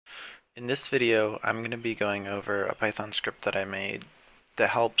In this video, I'm going to be going over a Python script that I made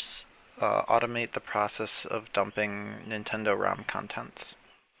that helps automate the process of dumping Nintendo ROM contents.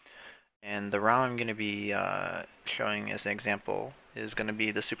 And the ROM I'm going to be showing as an example is going to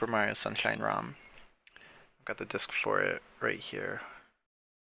be the Super Mario Sunshine ROM. I've got the disk for it right here.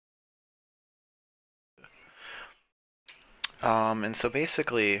 And so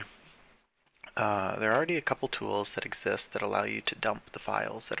basically, there are already a couple tools that exist that allow you to dump the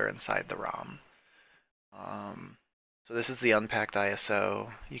files that are inside the ROM. So this is the unpacked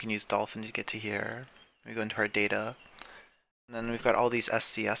ISO. You can use Dolphin to get to here. We go into our data, and then we've got all these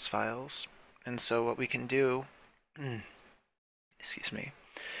SCS files. And so what we can do, excuse me,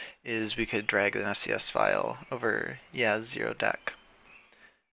 is we could drag an SCS file over, 0dec.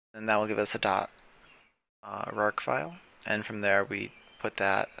 And that will give us a .rarc file. And from there we put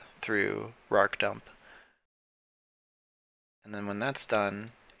that through rarc dump. And then when that's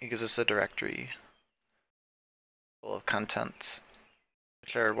done, it gives us a directory full of contents,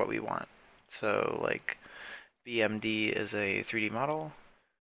 which are what we want. So like BMD is a 3D model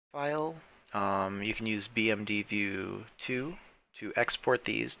file. You can use BMD view 2 to export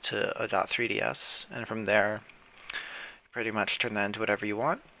these to a .3ds, and from there you pretty much turn that into whatever you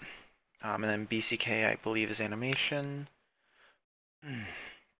want. And then BCK, I believe, is animation. And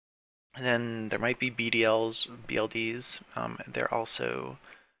then there might be BLDs. They're also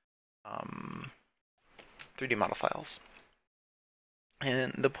 3D model files.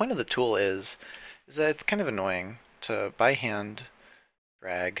 And the point of the tool is that it's kind of annoying to by hand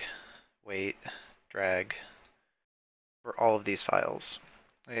drag, wait, drag for all of these files.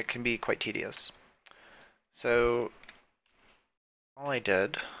 It can be quite tedious. So all I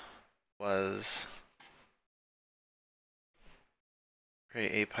did was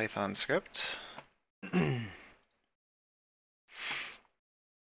create a Python script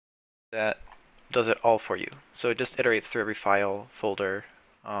that does it all for you. So it just iterates through every file folder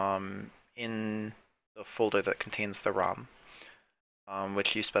in the folder that contains the ROM,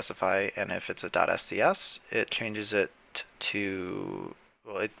 which you specify, and if it's a .scs, it changes it to,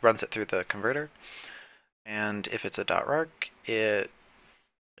 well, it runs it through the converter, and if it's a .rarc, it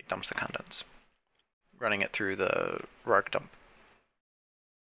dumps the contents, running it through the rarc dump.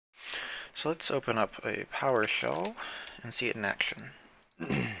 So let's open up a PowerShell and see it in action.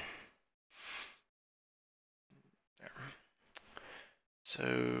 So,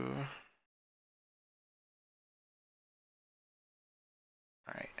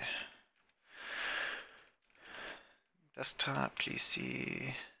 all right. Desktop,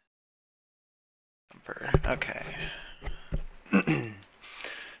 GC, dumper. Okay.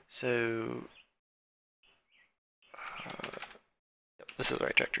 So, yep, this is the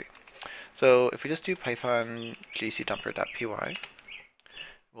right directory. So if we just do Python gcdumper.py,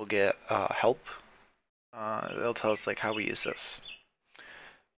 we'll get help. It'll tell us like how we use this.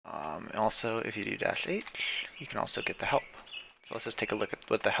 Also, if you do -h, you can also get the help. So let's just take a look at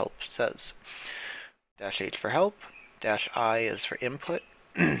what the help says. -h for help, -I is for input,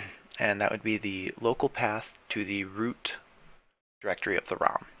 and that would be the local path to the root directory of the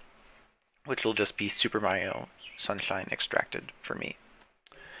ROM, which will just be Super Mario Sunshine extracted for me.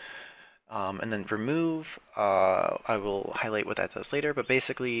 And then remove, I will highlight what that does later, but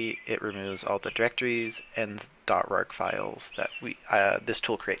basically it removes all the directories and .rarc files that this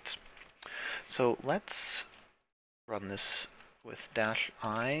tool creates. So let's run this with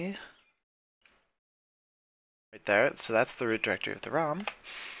 -I right there. So that's the root directory of the ROM.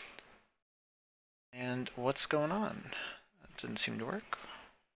 And what's going on? That didn't seem to work.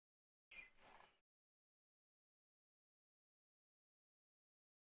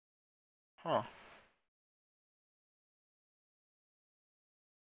 Huh.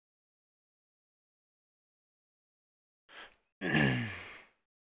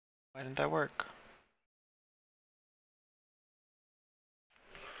 Why didn't that work?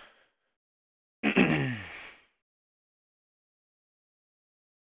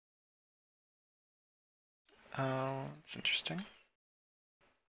 Oh, it's interesting.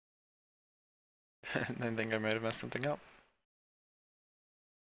 I think I might have messed something up.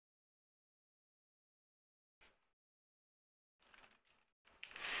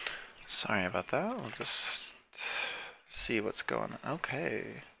 Sorry about that. We'll just see what's going on.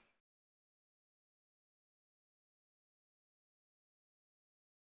 Okay.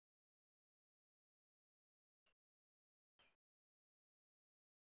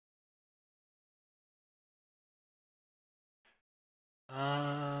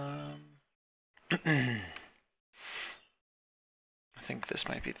 I think this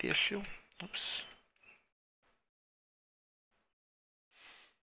might be the issue. Oops.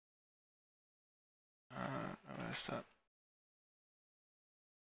 messed up.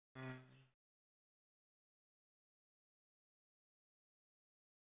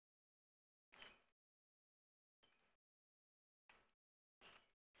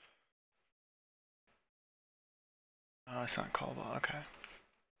 Oh, it's not callable. Okay.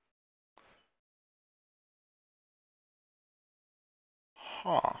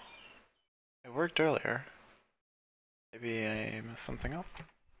 Huh. It worked earlier. Maybe I messed something up.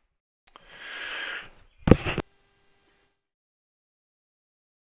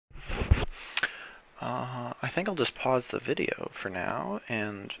 I think I'll just pause the video for now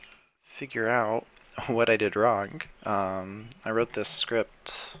and figure out what I did wrong. I wrote this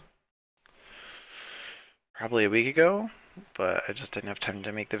script probably a week ago, but I just didn't have time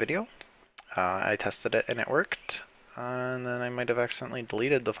to make the video. I tested it and it worked, and then I might have accidentally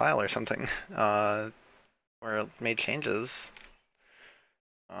deleted the file or something, or made changes.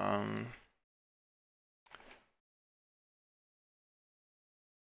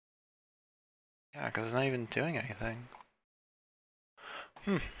 Yeah, because it's not even doing anything.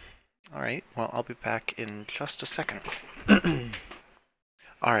 Alright, well, I'll be back in just a second.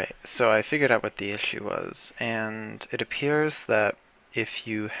 Alright, so I figured out what the issue was, and it appears that if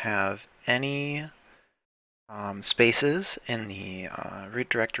you have any spaces in the root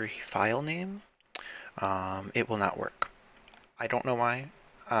directory file name, it will not work. I don't know why.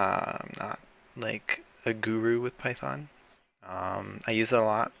 I'm not like a guru with Python. I use it a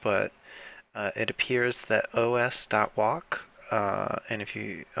lot, but it appears that os.walk, and if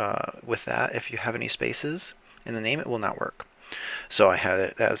you with that, if you have any spaces in the name, it will not work. So I had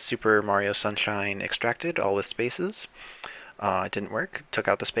it as Super Mario Sunshine extracted, all with spaces. It didn't work. Took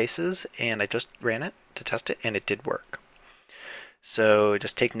out the spaces, and I just ran it to test it, and it did work. So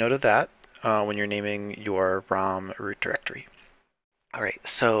just take note of that when you're naming your ROM root directory. All right,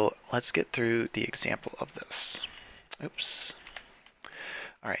 so let's get through the example of this. Oops.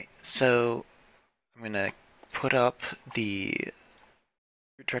 All right, so I'm going to put up the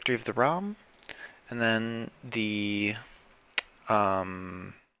root directory of the ROM, and then the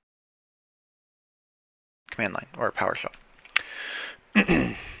command line, or PowerShell.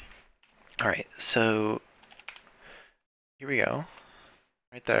 All right, so here we go.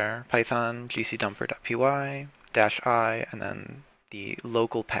 Right there, Python gcdumper.py -i, and then the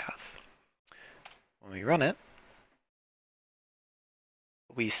local path. When we run it,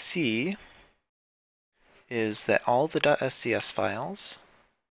 what we see is that all the .scs files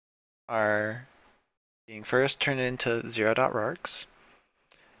are being first turned into 0.rargs,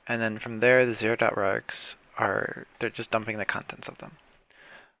 and then from there the 0.rargs they're just dumping the contents of them.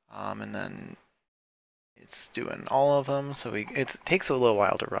 And then it's doing all of them, so it takes a little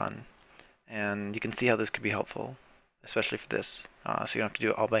while to run, and you can see how this could be helpful, especially for this, so you don't have to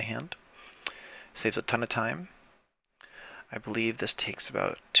do it all by hand. Saves a ton of time. I believe this takes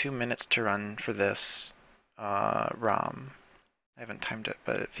about 2 minutes to run for this ROM. I haven't timed it,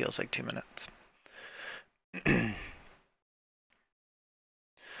 but it feels like 2 minutes.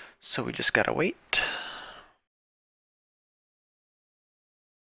 So we just gotta wait.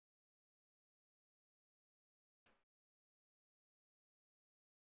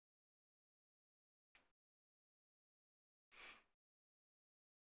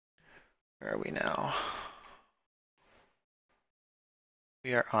 Where are we now?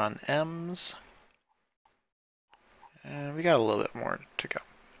 We are on M's, and we got a little bit more to go.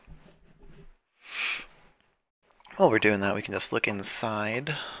 While we're doing that, we can just look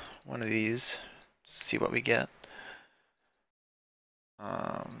inside one of these, see what we get.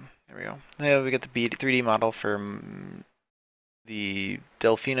 There we go. Yeah, we get the 3D model for the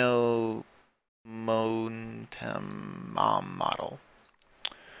Delfino Montem model.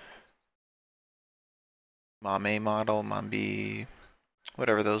 Mom A model, Mom B,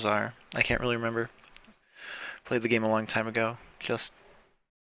 whatever those are. I can't really remember. Played the game a long time ago. Just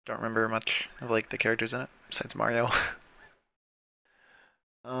don't remember much of like the characters in it, besides Mario.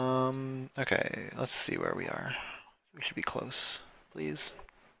 Okay, let's see where we are. We should be close, please.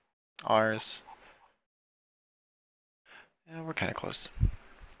 R's. Yeah, we're kind of close.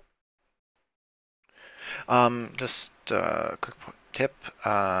 Just a quick tip.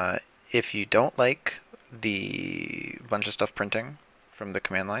 If you don't like the bunch of stuff printing from the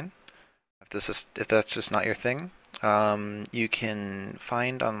command line, if that's just not your thing, you can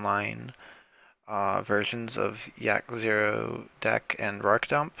find online versions of Yak0 deck and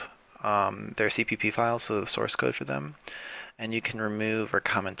RarkDump. They're CPP files, so the source code for them, and you can remove or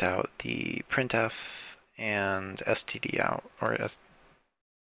comment out the printf and std out, or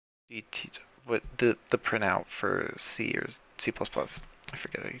the printout for C or C++. I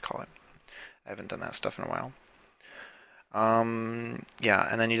forget how you call it. I haven't done that stuff in a while. Yeah,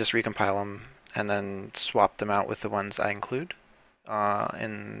 and then you just recompile them and then swap them out with the ones I include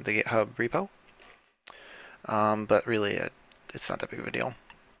in the GitHub repo. But really, it's not that big of a deal.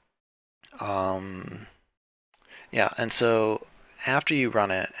 Yeah, and so after you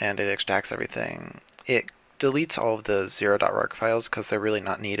run it and it extracts everything, it deletes all of the 0.rarc files because they're really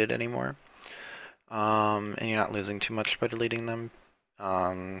not needed anymore. And you're not losing too much by deleting them.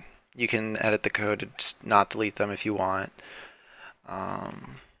 You can edit the code to just not delete them if you want. I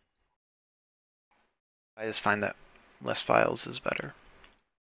just find that less files is better.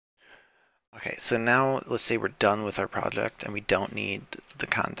 Okay, so now let's say we're done with our project and we don't need the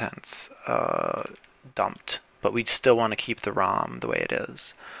contents dumped, but we still want to keep the ROM the way it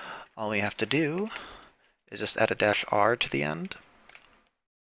is. All we have to do is just add a -r to the end,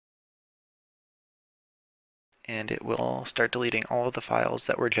 and it will start deleting all of the files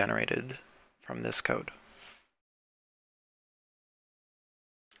that were generated from this code.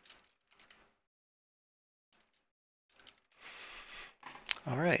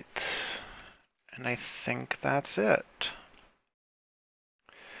 All right, and I think that's it.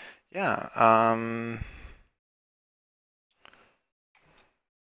 Yeah,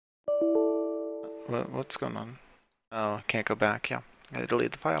 what's going on? Oh, can't go back, yeah. I gotta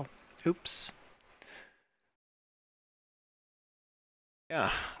delete the file. Oops.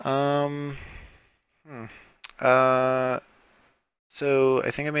 Yeah, so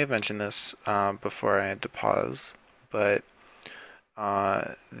I think I may have mentioned this before I had to pause, but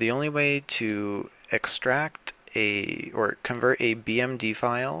the only way to extract or convert a BMD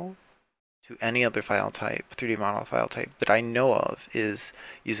file to any other file type, 3D model file type that I know of, is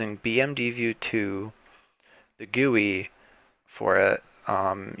using BMD View 2, the GUI for it.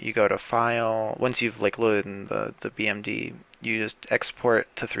 You go to File, once you've like loaded in the BMD, you just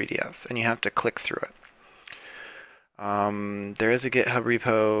export to 3DS, and you have to click through it. There is a GitHub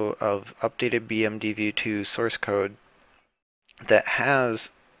repo of updated BMD View 2 source code that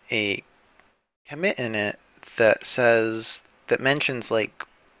has a commit in it that mentions like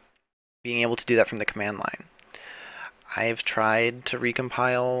being able to do that from the command line. I've tried to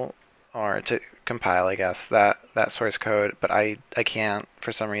recompile or to compile, I guess, that source code, but I can't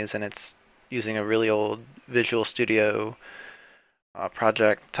for some reason. It's using a really old Visual Studio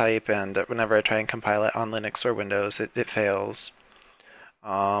project type, and whenever I try and compile it on Linux or Windows, it fails.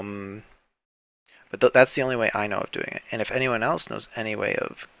 But that's the only way I know of doing it. And if anyone else knows any way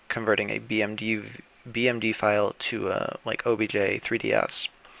of converting a BMD file to a like OBJ 3DS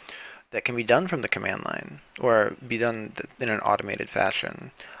that can be done from the command line or be done in an automated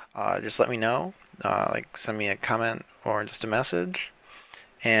fashion, just let me know. Like send me a comment or just a message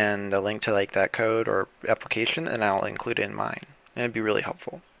and a link to like that code or application, and I'll include it in mine. And it'd be really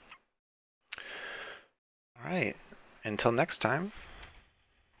helpful. All right, until next time.